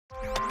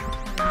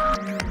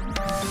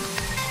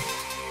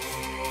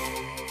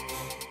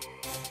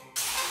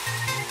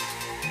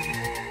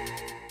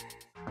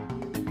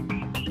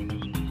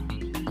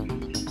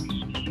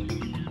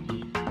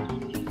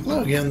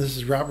Hello again, this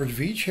is Robert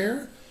Veach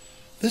here.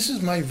 This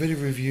is my video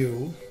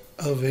review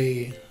of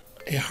a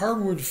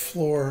hardwood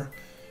floor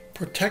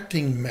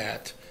protecting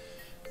mat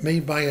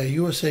made by a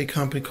USA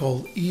company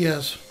called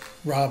ES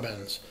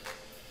Robbins.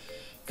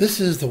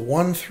 This is the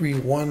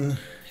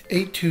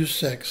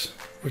 131826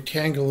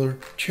 rectangular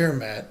chair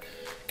mat,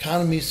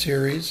 economy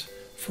series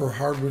for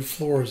hardwood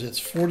floors. It's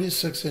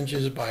 46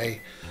 inches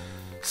by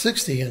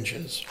 60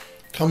 inches.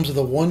 Comes with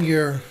a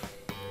 1-year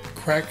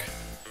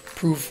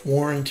crack-proof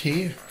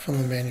warranty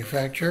from the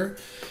manufacturer.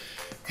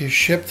 Is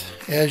shipped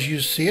as you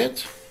see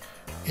it.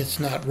 It's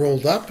not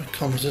rolled up. It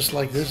comes just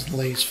like this and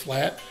lays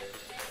flat.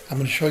 I'm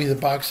going to show you the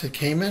box it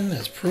came in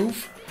as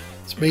proof.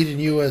 It's made in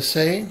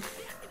USA.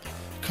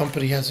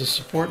 Company has a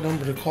support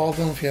number to call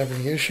them if you have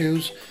any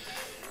issues.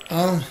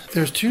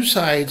 There's two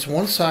sides.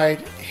 One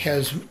side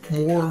has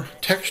more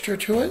texture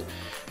to it,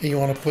 and you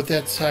want to put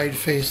that side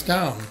face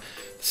down.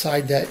 The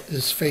side that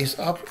is face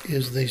up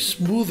is the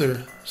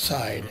smoother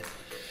side.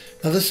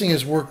 Now this thing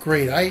has worked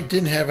great. I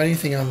didn't have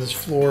anything on this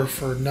floor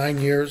for 9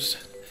 years,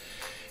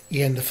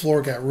 and the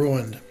floor got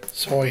ruined.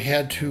 So I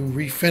had to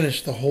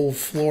refinish the whole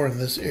floor in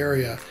this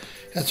area.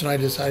 That's when I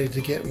decided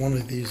to get one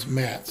of these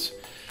mats.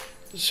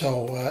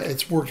 So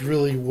it's worked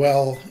really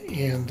well,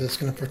 and it's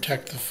going to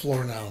protect the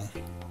floor now.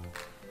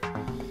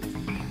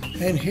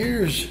 And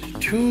here's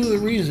two of the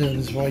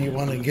reasons why you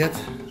want to get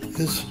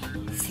this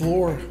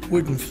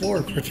wooden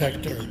floor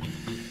protector.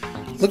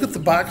 Look at the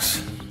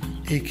box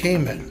it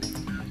came in.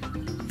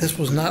 This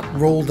was not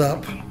rolled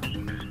up.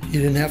 You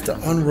didn't have to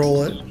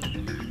unroll it.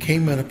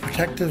 Came in a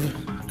protective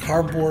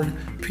cardboard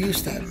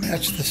piece that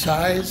matched the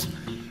size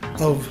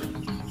of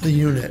the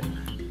unit.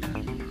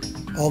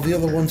 All the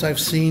other ones I've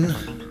seen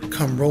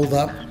come rolled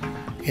up,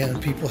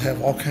 and people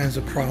have all kinds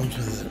of problems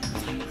with it.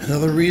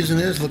 Another reason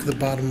is, look at the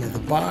bottom of the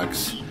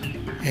box,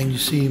 and you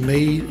see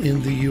made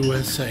in the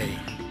USA.